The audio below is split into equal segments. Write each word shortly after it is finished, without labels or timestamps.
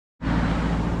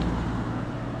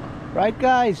Right,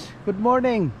 guys, good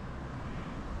morning.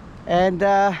 And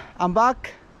I'm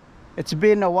back. It's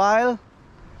been a while,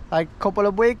 like a couple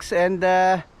of weeks. And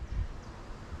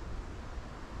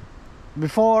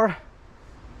before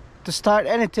to start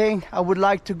anything, I would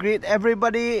like to greet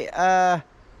everybody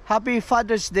happy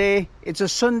Father's Day. It's a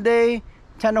Sunday,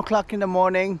 10 o'clock in the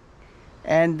morning.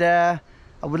 And I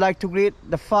would like to greet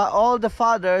all the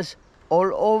fathers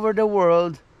all over the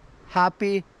world.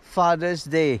 Happy Father's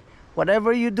Day.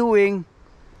 Whatever you're doing,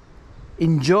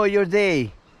 enjoy your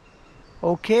day.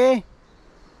 Okay?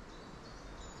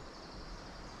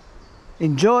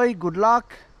 Enjoy, good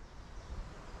luck,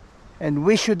 and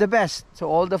wish you the best to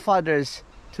all the fathers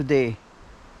today.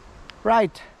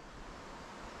 Right.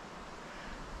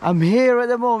 I'm here at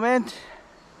the moment,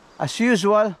 as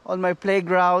usual, on my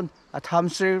playground at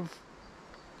Hamsterley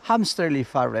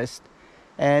Forest.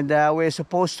 And we're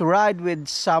supposed to ride with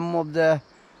some of the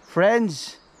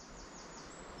friends.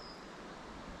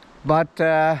 But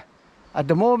at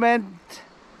the moment,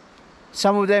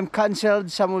 some of them cancelled,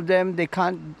 some of them they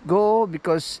can't go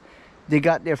because they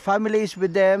got their families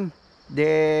with them.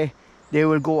 They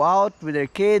will go out with their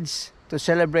kids to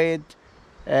celebrate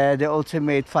the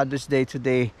ultimate Father's Day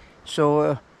today.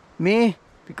 So me,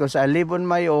 because I live on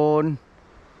my own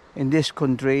in this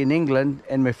country, in England,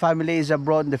 and my family is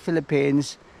abroad in the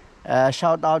Philippines,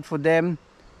 shout out for them,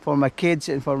 for my kids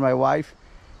and for my wife.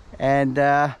 And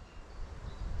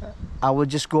I will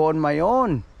just go on my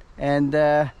own, and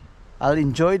I'll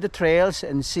enjoy the trails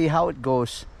and see how it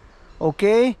goes.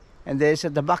 Okay? And there's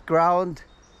at the background,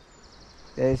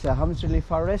 there's a Hamsterley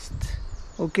Forest.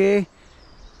 Okay?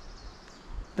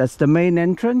 That's the main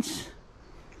entrance,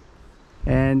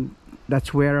 and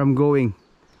that's where I'm going.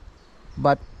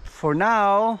 But for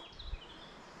now,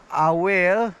 I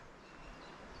will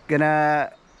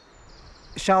gonna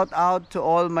shout out to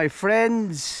all my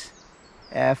friends,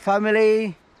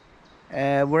 family,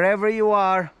 wherever you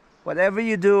are, whatever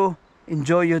you do,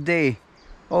 enjoy your day.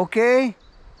 Okay?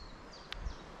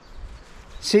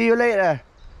 See you later.